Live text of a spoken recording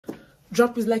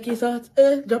Drop it like it's hot,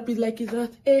 eh? Drop it like it's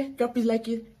hot, eh? Drop it like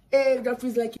it, eh? Drop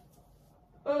it like it.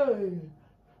 Hey,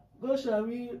 go shall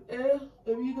we, eh?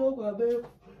 If you go, babe.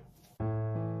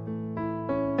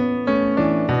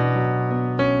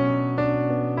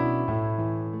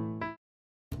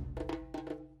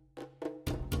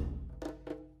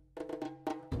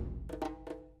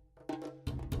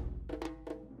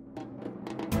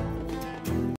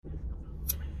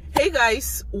 Hey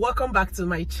guys, welcome back to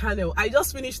my channel. I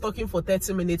just finished talking for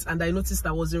 30 minutes and I noticed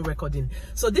I wasn't recording.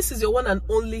 So this is your one and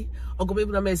only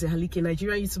OGOM'S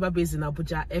Nigerian YouTuber based in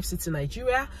Abuja, FCT,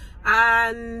 Nigeria.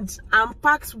 And I'm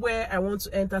packed where I want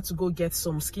to enter to go get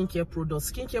some skincare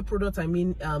products. Skincare product I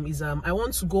mean is I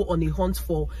want to go on a hunt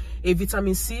for a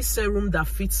vitamin C serum that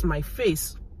fits my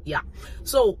face. Yeah.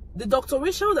 So the Dr.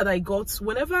 Rachel that I got,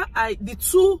 whenever the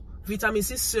two vitamin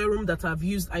C serum that I've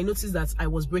used, I noticed that I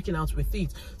was breaking out with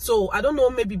it. So I don't know,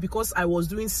 maybe because I was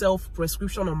doing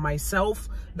self-prescription on myself,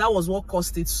 that was what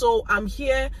caused it. So I'm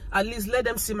here, at least let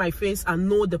them see my face and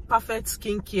know the perfect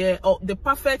skincare or the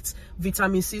perfect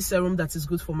vitamin C serum that is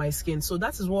good for my skin. So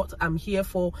that is what I'm here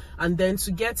for. And then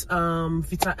to get cotton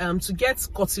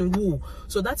wool.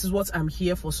 So that is what I'm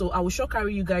here for. So I will sure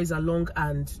carry you guys along,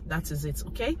 and that is it.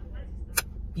 Okay.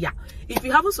 Yeah, if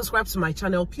you haven't subscribed to my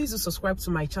channel, please do subscribe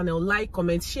to my channel, like,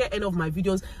 comment, share any of my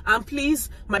videos, and please,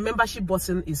 my membership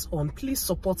button is on. Please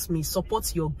support me,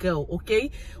 support your girl. Okay,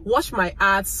 watch my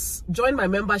ads, join my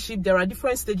membership. There are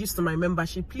different stages to my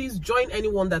membership. Please join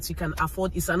anyone that you can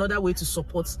afford. It's another way to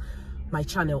support my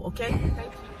channel. Okay,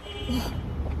 thank you.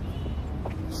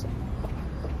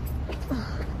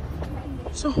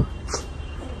 So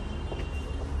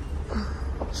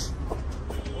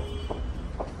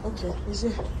okay, is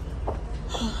it?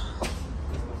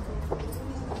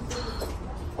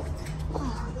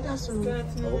 Good afternoon.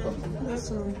 Good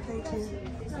afternoon. Thank you.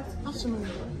 Afternoon.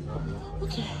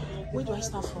 Okay, where do I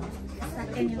start from?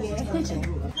 Anywhere.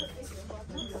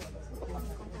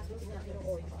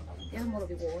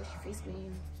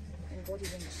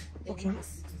 Okay.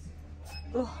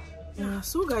 Oh, yeah.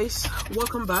 So guys,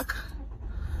 welcome back.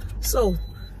 So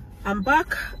I'm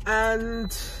back,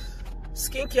 and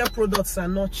skincare products are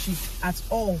not cheap at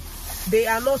all. They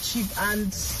are not cheap.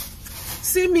 And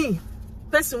see me,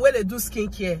 person where they do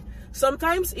skincare,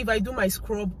 sometimes if I do my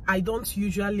scrub, I don't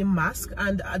usually mask,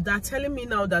 and they're telling me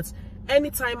now that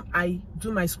anytime I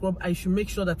do my scrub, I should make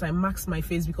sure that I mask my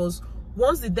face, because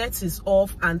once the dirt is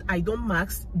off and I don't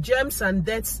mask, germs and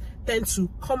dirt tend to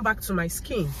come back to my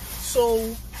skin.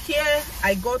 So here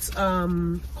I got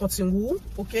cotton wool,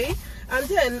 okay, and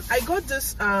then I got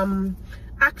this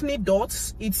acne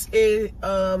dots. It's a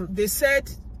they said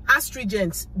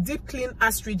astringent, deep clean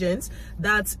astringent,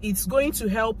 that it's going to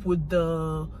help with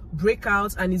the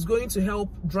breakouts, and it's going to help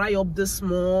dry up the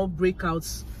small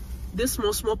breakouts, this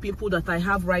small pimple that I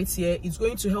have right here. It's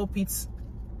going to help it.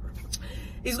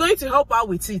 It's going to help out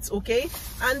with it. Okay,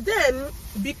 and then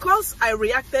because I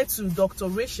reacted to Dr.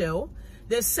 Rachel,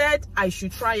 they said I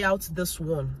should try out this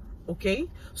one. Okay,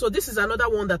 so this is another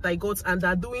one that I got, and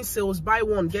they're doing sales, buy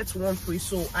one get one free.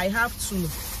 So I have to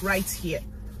right here.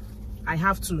 I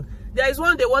have to. There is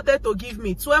one they wanted to give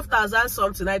me 12,000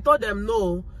 something. I told them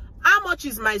no. How much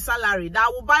is my salary that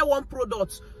I will buy one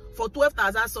product for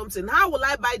 12,000 something? How will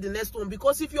I buy the next one?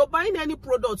 Because if you're buying any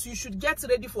product, you should get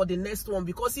ready for the next one,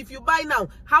 because if you buy now,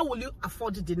 how will you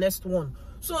afford the next one?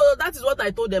 So that is what I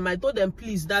told them. I told them,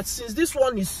 please, that since this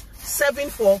one is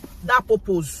serving for that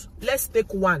purpose, let's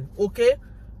take one. Okay,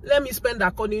 let me spend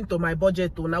according to my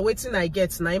budget. Now waiting I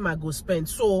get, now I go spend.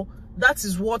 So that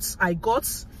is what I got.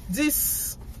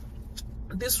 This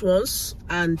ones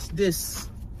and this.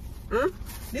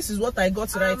 This is what I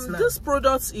got right now. This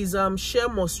product is shea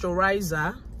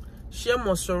moisturizer,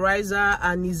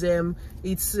 and is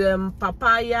it's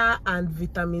papaya and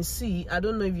vitamin C. I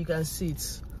don't know if you can see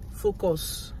it.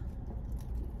 Focus.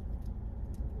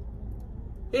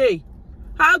 Hey,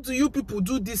 how do you people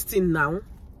do this thing now?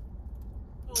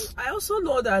 I also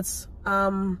know that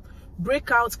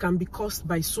breakout can be caused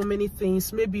by so many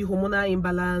things. Maybe hormonal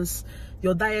imbalance,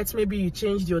 your diet, maybe you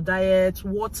changed your diet,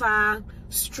 water,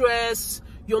 stress,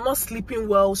 you're not sleeping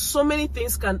well. So many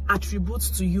things can attribute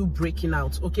to you breaking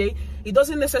out. Okay, it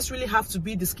doesn't necessarily have to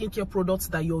be the skincare products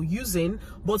that you're using,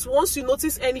 but once you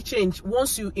notice any change,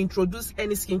 once you introduce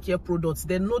any skincare products,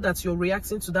 then know that you're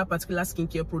reacting to that particular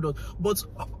skincare product. But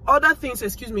other things,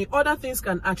 other things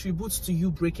can attribute to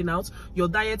you breaking out, your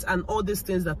diet and all these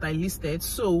things that I listed.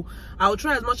 So I'll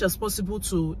try as much as possible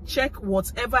to check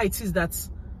whatever it is that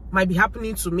might be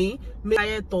happening to me,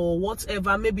 diet or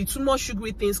whatever. Maybe too much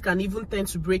sugary things can even tend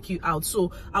to break you out.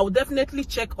 So I will definitely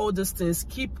check all these things,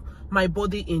 keep my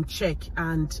body in check,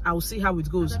 and I'll see how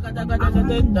it goes. All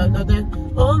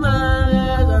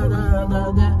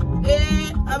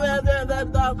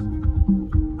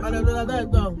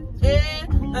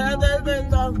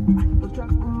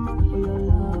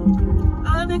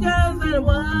the girls that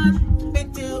want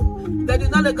with you, that is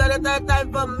not the kind of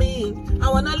time for me. I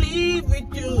wanna live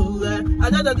with you. I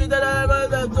don't do that.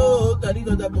 I'm so that is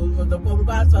the bull for the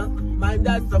bombassa. Mind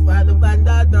that stuff and the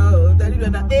banda dog. That is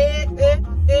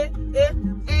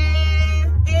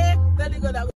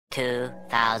the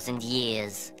 2,000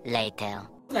 years later.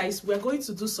 Guys, we're going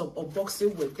to do some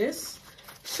unboxing with this.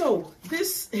 So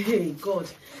this, hey God,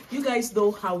 you guys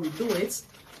know how we do it.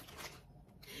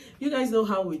 You guys know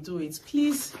how we do it.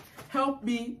 Please help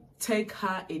me thank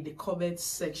her in the comment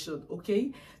section,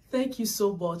 okay? Thank you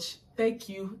so much. Thank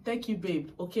you, babe,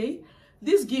 okay?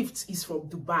 This gift is from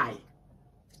Dubai.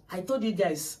 I told you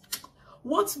guys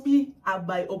what me and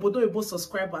my OGOM'S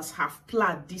subscribers have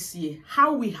planned this year,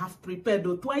 how we have prepared.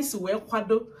 Twice we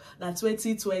kwado na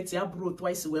 2020, abro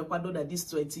twice we kwado na this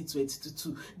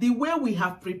 2022. The way we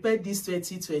have prepared this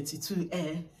 2022,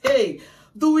 hey,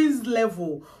 doing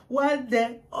level. One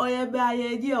day,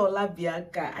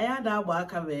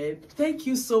 thank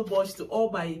you so much to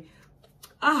all my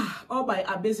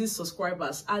amazing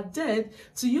subscribers, and then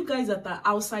to you guys that are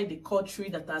outside the country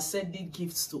that are sending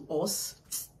gifts to us.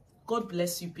 God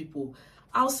bless you people.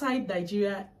 Outside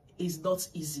Nigeria is not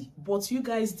easy, but you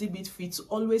guys deem it fit to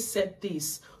always send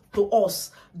things to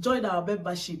us. Join our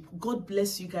membership. God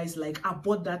bless you guys like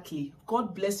abundantly.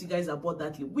 God bless you guys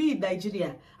abundantly. We in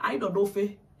Nigeria, I don't know if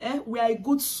we are a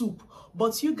good soup,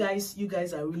 but you guys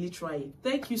are really trying.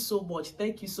 Thank you so much.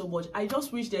 Thank you so much. I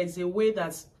just wish there is a way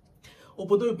that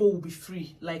OGOM'S will be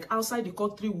free, like outside the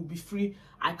country will be free.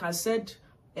 I can send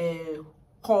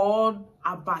corn,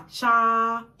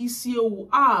 abacha, isiewu.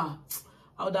 I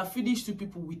would have finished you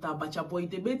people with abacha, but in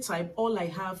the meantime, all I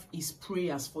have is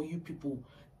prayers for you people.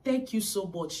 Thank you so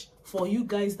much for you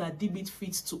guys that deem it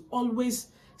fit to always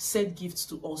send gifts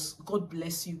to us. God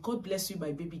bless you. God bless you,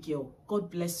 my baby girl. God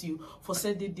bless you for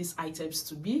sending these items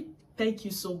to me. Thank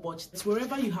you so much.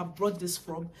 Wherever you have brought this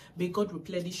from, may God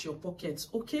replenish your pockets,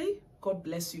 okay? God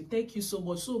bless you. Thank you so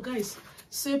much. So guys,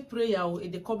 say prayer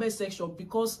in the comment section,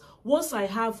 because once I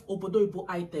have OGOM'S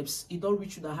items, it don't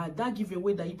reach you the hand. That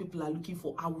giveaway that you people are looking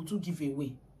for, I will do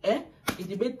giveaway. In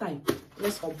the meantime,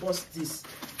 let's unbox this.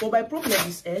 But my problem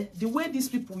is the way these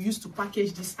people used to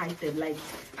package this item, like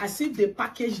as if they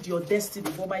packaged your destiny,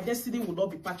 but my destiny will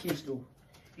not be packaged though.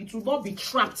 It will not be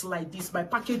trapped like this. My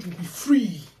package will be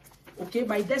free. Okay,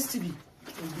 my destiny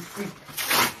will be free.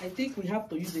 I think we have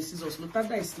to use the scissors.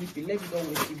 Lutanda is sleeping. Let me not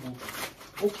waste him more.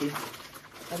 Okay.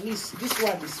 At least this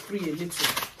one is free a little.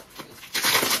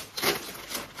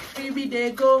 Maybe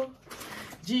they go.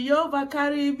 Jehovah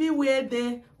carry me where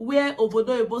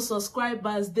OGOM'S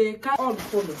subscribers they can all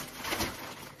follow.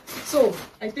 So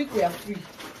I think we are free.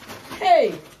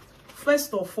 Hey,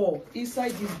 first of all,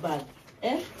 inside this bag,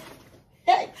 hey,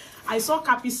 I saw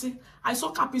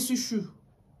Kapisi shoe.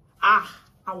 I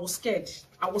was scared.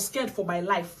 I was scared for my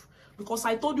life, because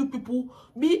I told you people,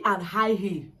 me and high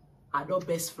heel are not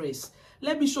best friends.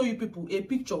 Let me show you people a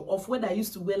picture of when I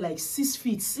used to wear like 6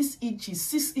 feet, 6 inches,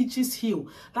 6 inches heel.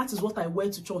 That is what I wear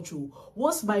to church.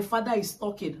 Once my father is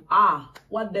talking,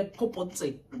 what the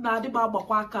coponte,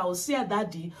 see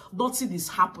daddy, nothing is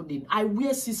happening. I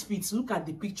wear 6 feet. Look at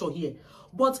the picture here.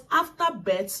 But after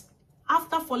birth,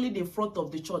 after falling in front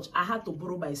of the church, I had to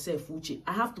borrow myself uche.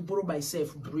 I have to borrow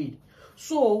myself braid.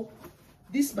 So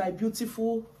this my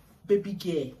beautiful baby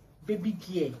gear.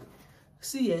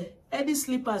 See any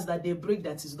slippers that they bring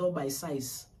that is not my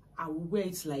size, I will wear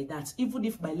it like that. Even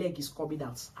if my leg is coming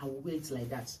out, I will wear it like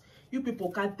that. You people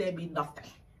can't tell me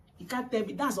nothing. You can't tell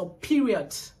me. That's a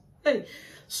period. Hey,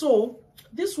 so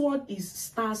this one is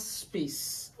Star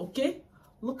Space. Okay,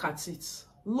 look at it.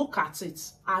 Look at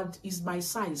it. And it's my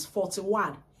size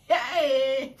 41.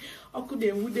 Hey,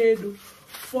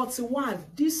 41.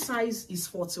 This size is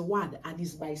 41 and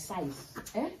it's my size.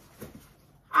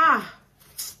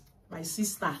 My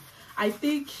sister, I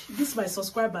think this my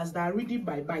subscribers that are reading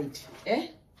my mind.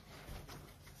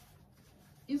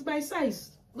 It's my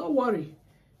size. Don't worry,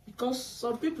 because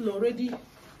some people already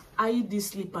eyeing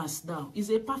these slippers now. It's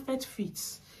a perfect fit.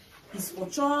 It's for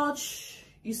church.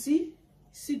 You see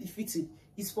the fitting.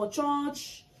 It's for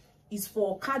church. It's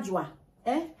for casual.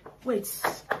 Wait,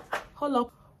 hold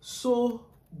up. So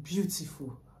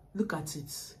beautiful. Look at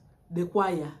it. The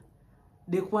choir.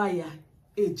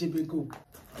 Ejebego.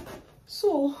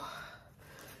 So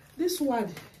this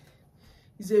one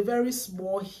is a very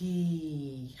small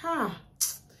heel.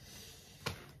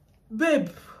 Babe,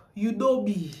 you know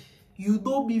me. You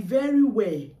know me very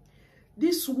well.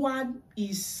 This one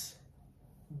is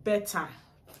better.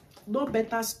 Not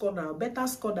better scholar. Better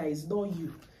scholar is not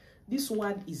you. This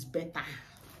one is better.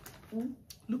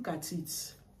 Look at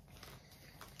it.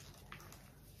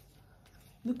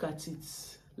 Look at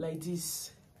it. Like this.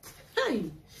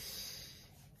 Hey!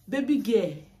 Baby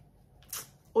girl.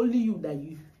 Only you that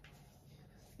you.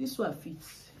 This one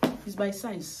fits. It's my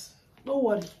size. Don't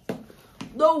worry.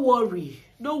 Don't worry.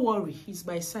 Don't worry. It's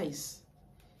my size.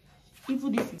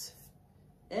 Even if it's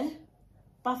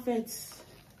perfect.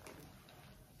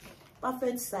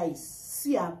 Perfect size.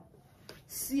 See ya.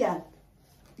 See ya.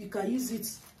 You can use it.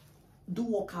 Do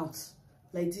workout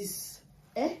like this.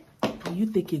 Can you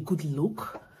take a good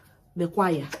look? The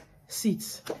choir.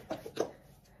 Sit.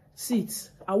 Sit.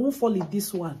 I won't fall in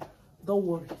this one. Don't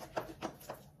worry.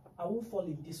 I won't fall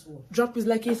in this one. Drop it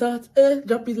like it's hot.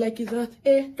 Drop it like it's hot.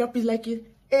 Drop it like it.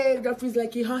 Drop it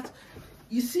like it's hot.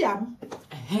 You see,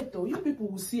 you people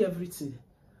will see everything.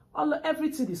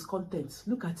 Everything is content.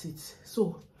 Look at it.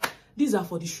 So, these are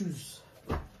for the shoes.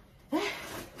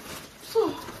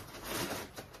 So,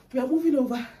 we are moving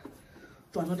over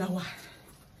to another one.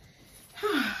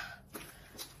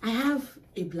 I have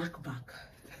a black bag.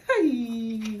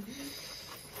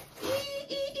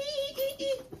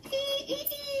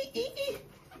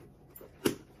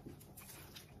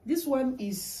 This one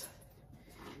is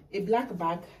a black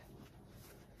bag.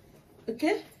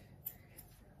 Okay,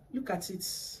 look at it.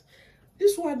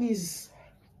 This one is,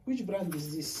 which brand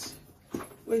is this?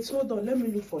 Wait, hold on, let me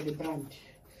look for the brand.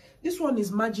 This one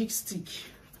is Magic Stick.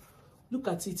 Look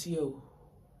at it here.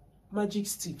 Magic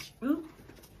Stick.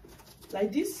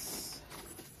 Like this.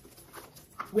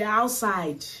 We are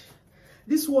outside.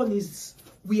 This one is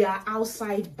we are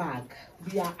outside bag.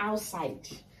 We are outside.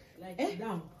 Like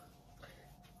now.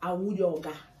 I would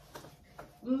yoga.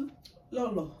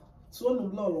 Lolo. So no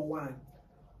Lolo one.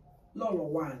 Lolo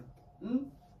one.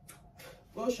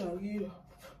 Go shall we?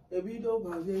 The video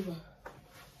badeva.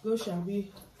 Go shall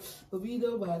we? The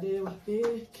video badeva.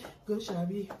 Go shall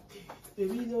we? The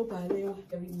video badeva.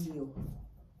 Every meal.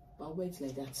 But wait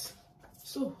like that.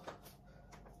 So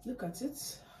look at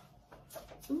it.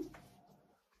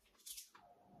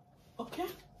 Okay.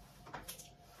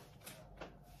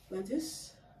 Like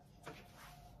this.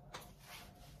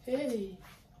 Hey,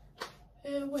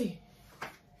 wait.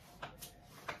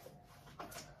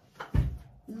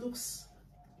 Looks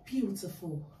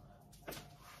beautiful.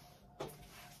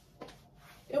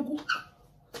 Hey,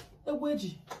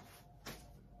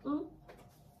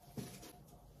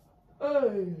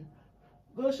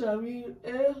 go shall we?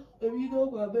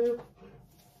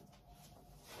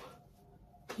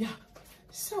 Yeah.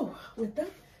 So with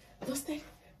that, dusted,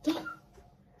 done.